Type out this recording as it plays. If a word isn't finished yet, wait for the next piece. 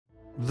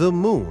The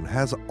moon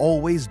has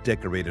always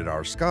decorated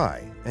our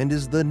sky and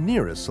is the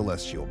nearest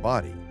celestial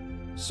body.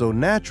 So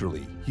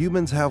naturally,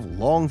 humans have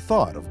long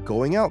thought of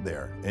going out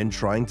there and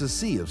trying to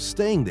see if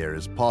staying there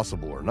is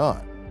possible or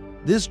not.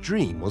 This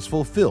dream was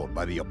fulfilled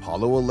by the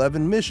Apollo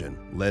 11 mission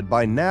led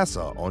by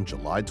NASA on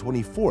July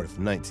 24,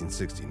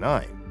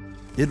 1969.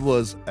 It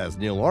was, as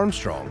Neil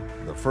Armstrong,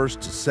 the first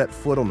to set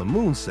foot on the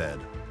moon, said,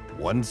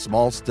 "One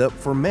small step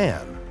for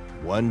man,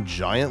 one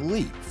giant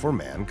leap for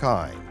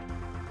mankind."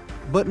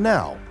 But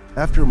now,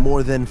 after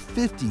more than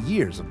 50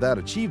 years of that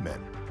achievement,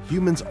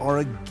 humans are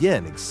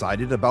again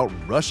excited about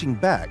rushing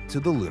back to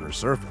the lunar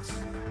surface.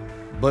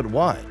 But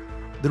why?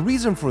 The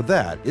reason for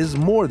that is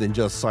more than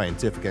just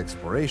scientific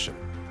exploration.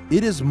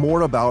 It is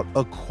more about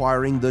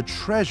acquiring the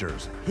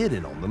treasures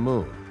hidden on the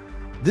moon.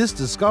 This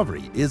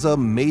discovery is a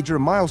major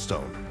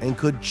milestone and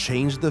could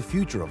change the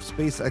future of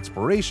space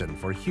exploration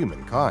for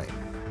humankind.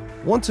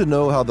 Want to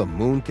know how the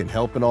moon can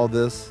help in all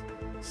this?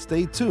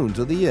 Stay tuned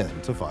to the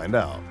end to find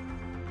out.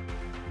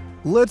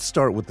 Let's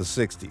start with the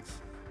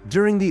 60s.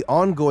 During the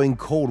ongoing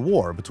Cold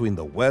War between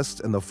the West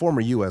and the former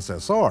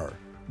USSR,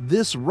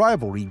 this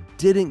rivalry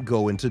didn't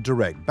go into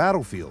direct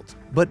battlefields,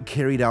 but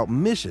carried out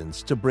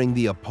missions to bring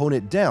the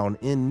opponent down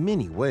in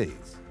many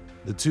ways.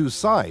 The two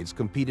sides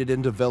competed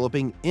in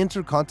developing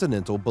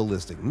intercontinental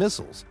ballistic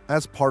missiles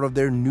as part of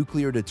their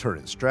nuclear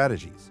deterrent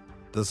strategies.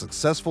 The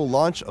successful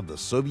launch of the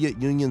Soviet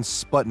Union's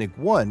Sputnik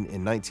 1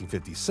 in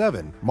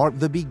 1957 marked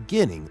the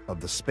beginning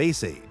of the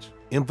space age,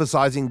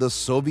 emphasizing the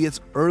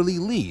Soviets' early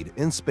lead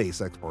in space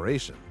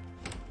exploration.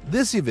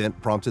 This event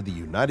prompted the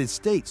United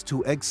States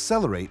to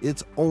accelerate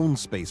its own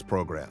space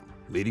program,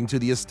 leading to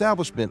the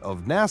establishment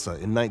of NASA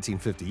in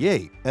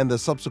 1958 and the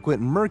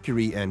subsequent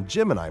Mercury and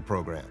Gemini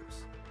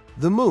programs.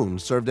 The moon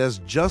served as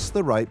just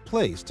the right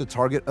place to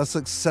target a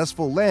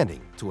successful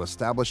landing to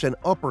establish an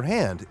upper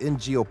hand in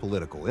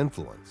geopolitical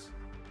influence.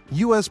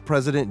 U.S.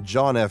 President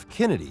John F.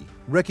 Kennedy,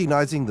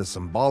 recognizing the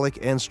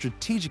symbolic and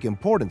strategic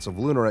importance of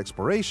lunar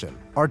exploration,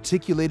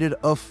 articulated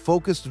a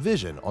focused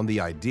vision on the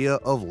idea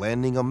of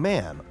landing a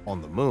man on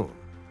the moon.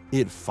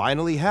 It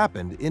finally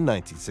happened in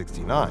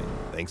 1969,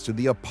 thanks to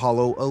the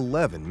Apollo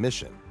 11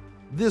 mission.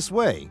 This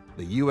way,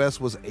 the U.S.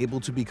 was able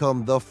to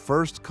become the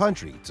first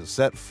country to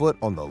set foot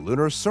on the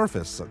lunar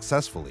surface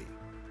successfully.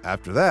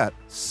 After that,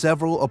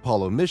 several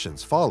Apollo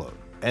missions followed,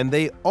 and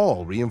they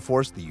all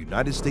reinforced the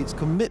United States'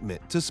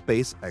 commitment to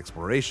space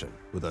exploration,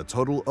 with a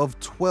total of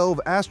 12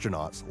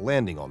 astronauts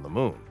landing on the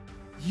moon.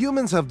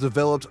 Humans have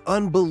developed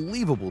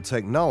unbelievable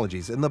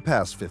technologies in the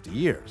past 50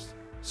 years.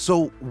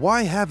 So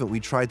why haven't we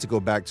tried to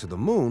go back to the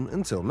moon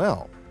until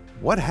now?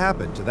 What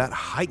happened to that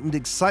heightened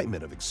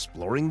excitement of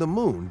exploring the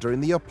moon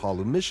during the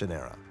Apollo mission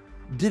era?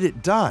 Did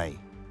it die,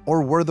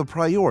 or were the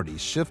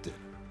priorities shifted?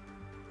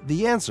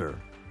 The answer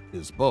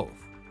is both.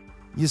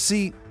 You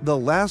see, the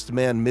last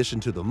manned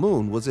mission to the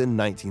moon was in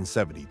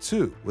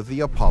 1972 with the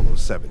Apollo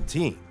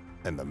 17,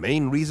 and the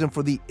main reason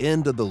for the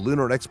end of the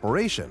lunar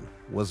exploration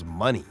was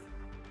money.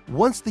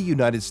 Once the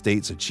United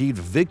States achieved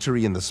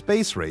victory in the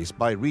space race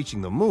by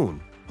reaching the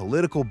moon,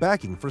 political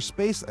backing for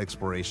space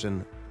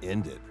exploration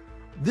ended.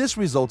 This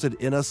resulted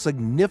in a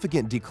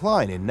significant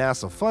decline in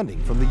NASA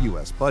funding from the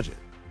U.S. budget.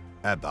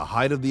 At the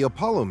height of the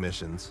Apollo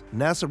missions,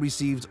 NASA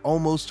received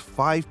almost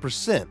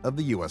 5% of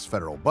the U.S.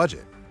 federal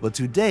budget, but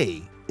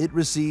today, it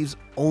receives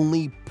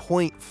only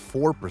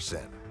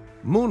 0.4%.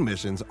 Moon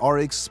missions are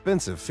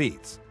expensive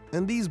feats,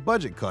 and these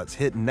budget cuts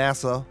hit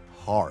NASA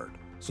hard.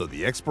 So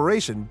the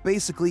exploration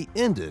basically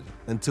ended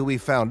until we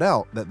found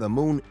out that the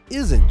moon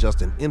isn't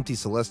just an empty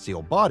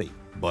celestial body,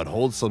 but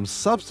holds some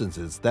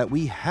substances that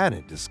we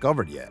hadn't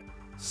discovered yet.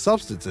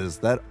 Substances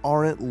that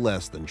aren't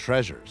less than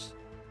treasures.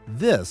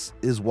 This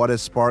is what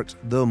has sparked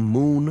the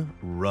moon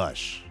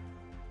rush.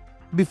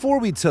 Before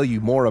we tell you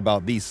more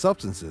about these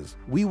substances,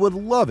 we would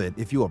love it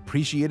if you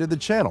appreciated the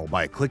channel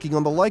by clicking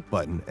on the like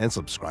button and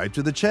subscribe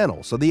to the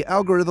channel so the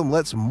algorithm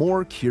lets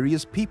more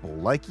curious people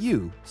like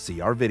you see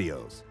our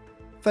videos.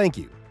 Thank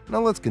you. Now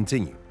let's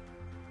continue.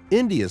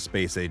 India's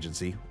space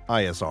agency,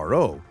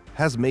 ISRO,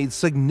 has made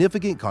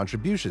significant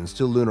contributions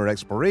to lunar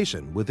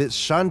exploration with its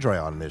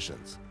Chandrayaan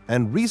missions.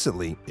 And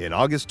recently, in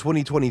August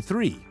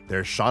 2023,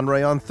 their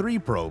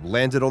Chandrayaan-3 probe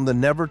landed on the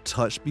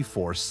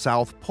never-touched-before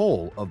South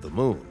Pole of the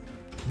moon.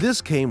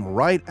 This came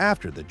right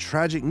after the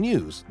tragic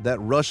news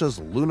that Russia's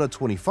Luna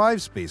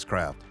 25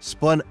 spacecraft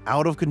spun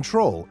out of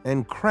control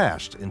and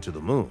crashed into the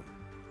moon.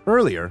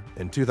 Earlier,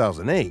 in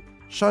 2008,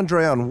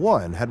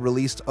 Chandrayaan-1 had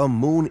released a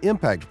moon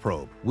impact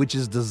probe, which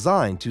is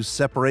designed to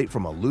separate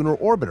from a lunar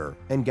orbiter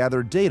and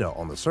gather data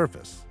on the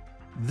surface.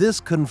 This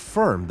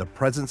confirmed the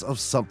presence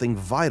of something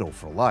vital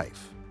for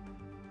life: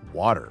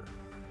 water.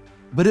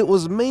 But it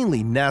was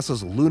mainly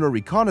NASA's Lunar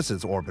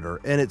Reconnaissance Orbiter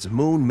and its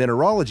Moon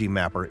Mineralogy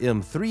Mapper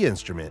M3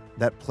 instrument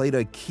that played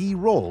a key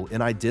role in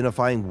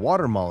identifying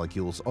water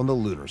molecules on the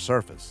lunar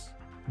surface.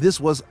 This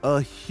was a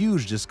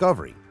huge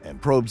discovery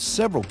and probed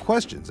several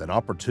questions and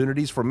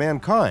opportunities for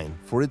mankind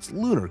for its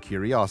lunar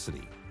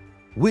curiosity.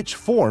 Which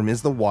form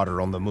is the water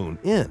on the moon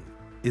in?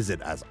 Is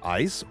it as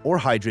ice or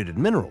hydrated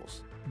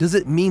minerals? Does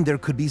it mean there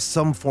could be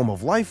some form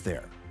of life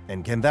there?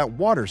 And can that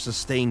water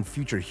sustain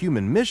future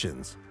human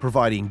missions,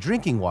 providing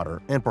drinking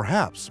water and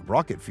perhaps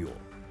rocket fuel?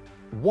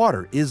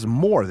 Water is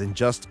more than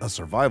just a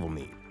survival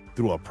need.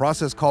 Through a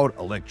process called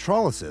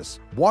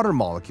electrolysis, water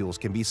molecules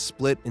can be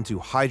split into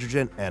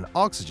hydrogen and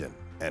oxygen,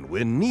 and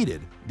when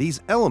needed, these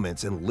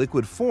elements in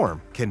liquid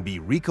form can be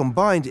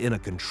recombined in a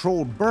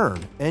controlled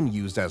burn and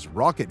used as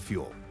rocket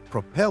fuel,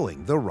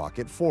 propelling the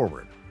rocket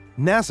forward.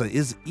 NASA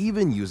is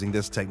even using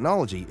this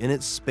technology in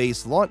its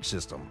Space Launch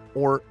System,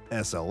 or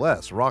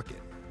SLS,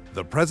 rocket.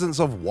 The presence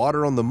of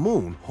water on the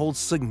moon holds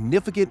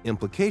significant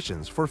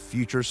implications for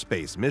future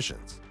space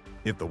missions.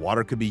 If the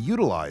water could be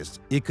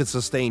utilized, it could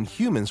sustain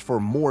humans for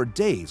more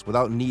days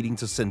without needing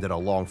to send it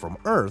along from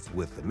Earth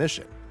with the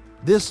mission.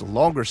 This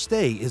longer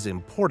stay is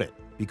important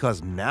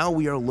because now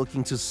we are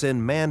looking to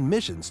send manned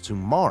missions to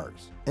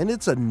Mars, and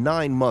it's a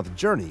 9-month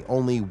journey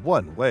only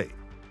one way.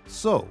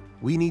 So,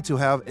 we need to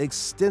have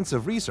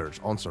extensive research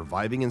on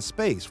surviving in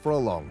space for a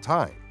long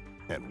time.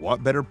 And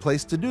what better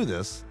place to do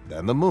this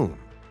than the moon?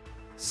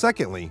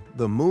 Secondly,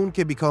 the moon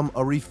can become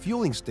a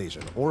refueling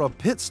station or a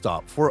pit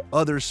stop for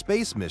other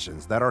space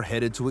missions that are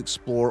headed to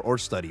explore or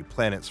study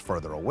planets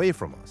further away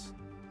from us.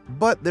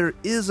 But there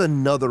is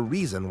another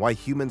reason why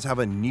humans have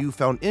a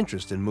newfound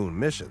interest in moon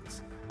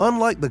missions.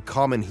 Unlike the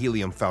common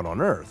helium found on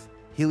Earth,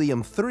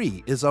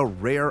 helium-3 is a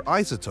rare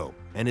isotope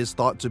and is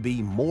thought to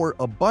be more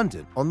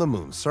abundant on the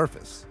moon's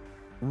surface.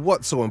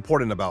 What's so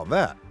important about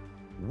that?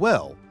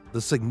 Well, the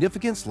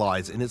significance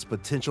lies in its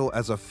potential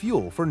as a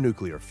fuel for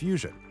nuclear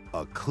fusion,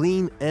 a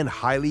clean and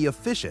highly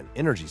efficient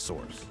energy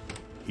source.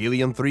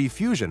 Helium-3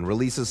 fusion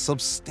releases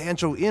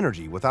substantial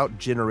energy without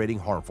generating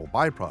harmful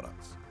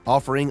byproducts,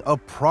 offering a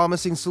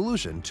promising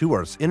solution to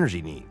Earth's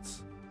energy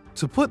needs.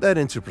 To put that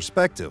into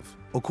perspective,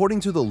 according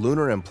to the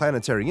Lunar and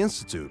Planetary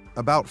Institute,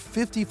 about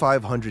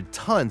 5,500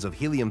 tons of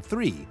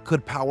helium-3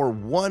 could power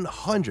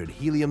 100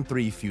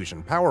 helium-3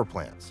 fusion power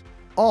plants,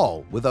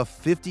 all with a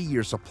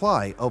 50-year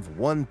supply of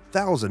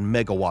 1,000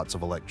 megawatts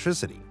of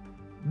electricity.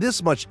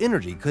 This much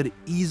energy could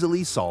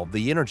easily solve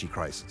the energy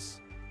crisis.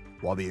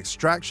 While the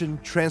extraction,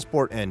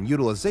 transport, and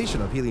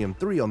utilization of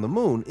helium-3 on the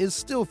moon is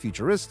still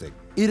futuristic,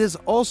 it is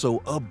also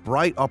a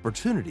bright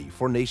opportunity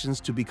for nations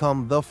to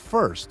become the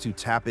first to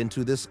tap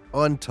into this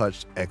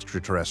untouched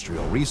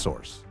extraterrestrial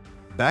resource.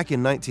 Back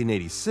in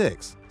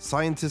 1986,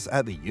 scientists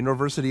at the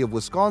University of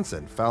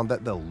Wisconsin found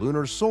that the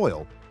lunar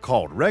soil,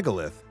 called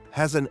regolith,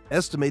 has an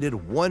estimated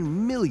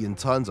 1 million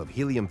tons of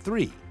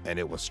helium-3, and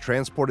it was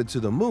transported to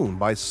the moon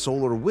by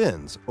solar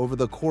winds over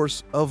the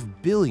course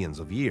of billions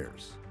of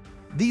years.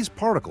 These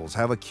particles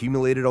have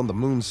accumulated on the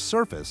moon's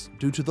surface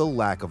due to the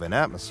lack of an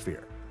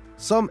atmosphere.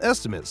 Some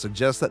estimates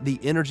suggest that the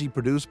energy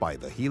produced by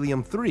the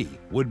helium-3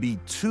 would be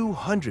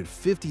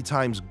 250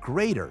 times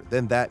greater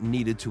than that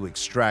needed to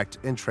extract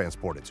and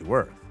transport it to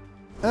Earth.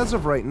 As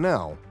of right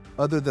now,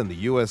 other than the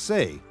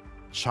USA,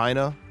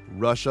 China,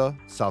 Russia,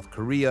 South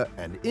Korea,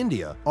 and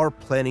India are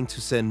planning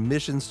to send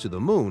missions to the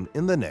moon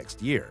in the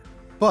next year.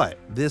 But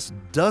this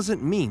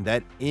doesn't mean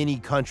that any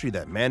country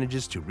that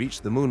manages to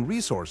reach the moon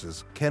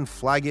resources can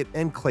flag it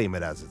and claim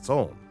it as its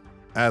own.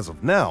 As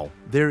of now,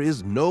 there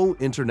is no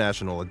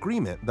international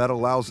agreement that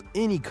allows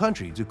any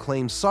country to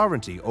claim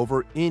sovereignty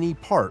over any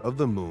part of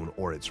the moon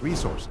or its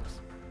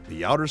resources.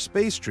 The Outer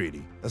Space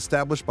Treaty,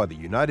 established by the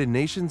United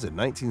Nations in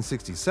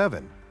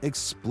 1967,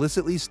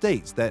 explicitly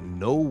states that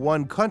no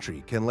one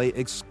country can lay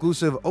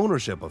exclusive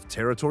ownership of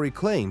territory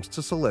claims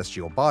to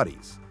celestial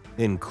bodies,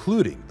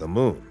 including the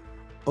moon.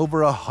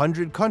 Over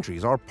 100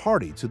 countries are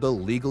party to the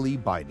legally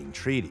binding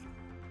treaty.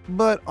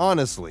 But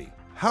honestly,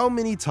 how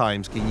many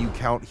times can you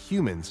count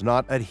humans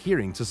not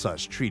adhering to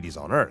such treaties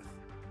on Earth?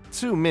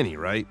 Too many,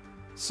 right?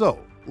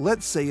 So,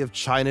 let's say if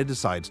China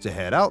decides to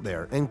head out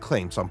there and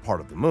claim some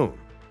part of the moon.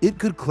 It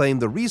could claim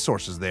the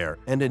resources there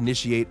and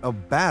initiate a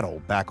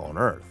battle back on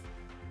Earth.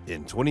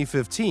 In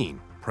 2015,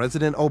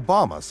 President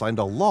Obama signed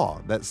a law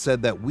that said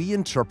that we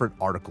interpret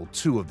Article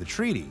 2 of the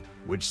treaty,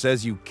 which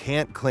says you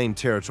can't claim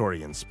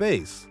territory in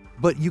space,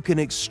 but you can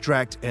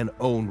extract and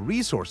own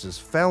resources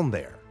found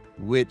there,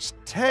 which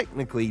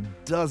technically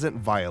doesn't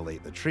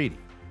violate the treaty.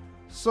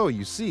 So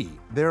you see,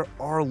 there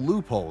are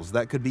loopholes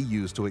that could be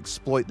used to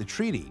exploit the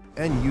treaty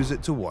and use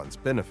it to one's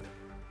benefit.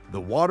 The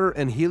water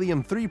and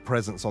helium-3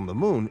 presence on the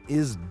moon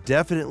is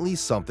definitely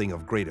something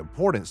of great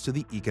importance to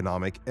the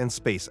economic and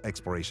space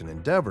exploration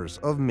endeavors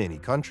of many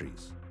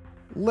countries.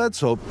 Let's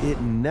hope it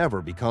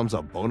never becomes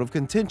a bone of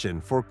contention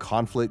for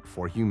conflict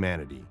for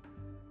humanity.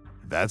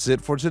 That's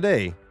it for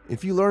today.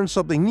 If you learned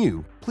something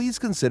new, please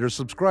consider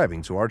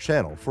subscribing to our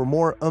channel for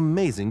more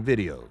amazing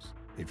videos.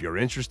 If you're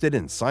interested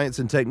in science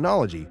and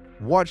technology,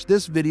 watch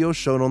this video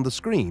shown on the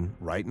screen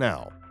right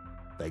now.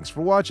 Thanks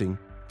for watching.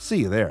 See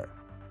you there.